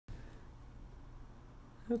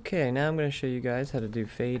Okay, now I'm going to show you guys how to do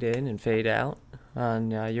fade in and fade out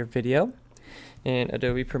on your video in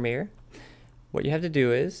Adobe Premiere. What you have to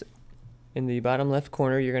do is, in the bottom left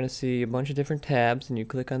corner, you're going to see a bunch of different tabs, and you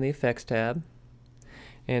click on the Effects tab.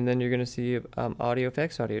 And then you're going to see Audio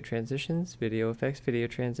Effects, Audio Transitions, Video Effects, Video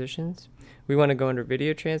Transitions. We want to go under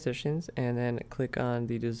Video Transitions and then click on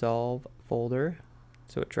the Dissolve folder,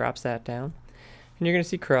 so it drops that down. And you're going to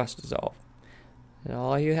see Cross Dissolve. And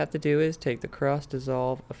all you have to do is take the Cross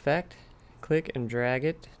Dissolve effect, click and drag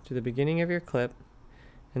it to the beginning of your clip,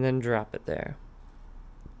 and then drop it there.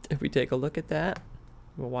 If we take a look at that,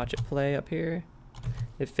 we'll watch it play up here.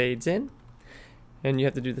 It fades in, and you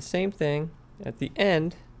have to do the same thing at the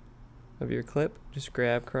end of your clip. Just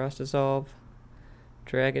grab Cross Dissolve,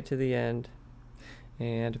 drag it to the end,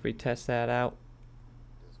 and if we test that out,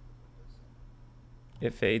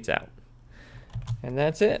 it fades out. And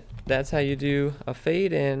that's it. That's how you do a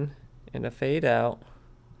fade in and a fade out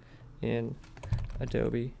in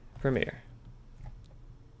Adobe Premiere.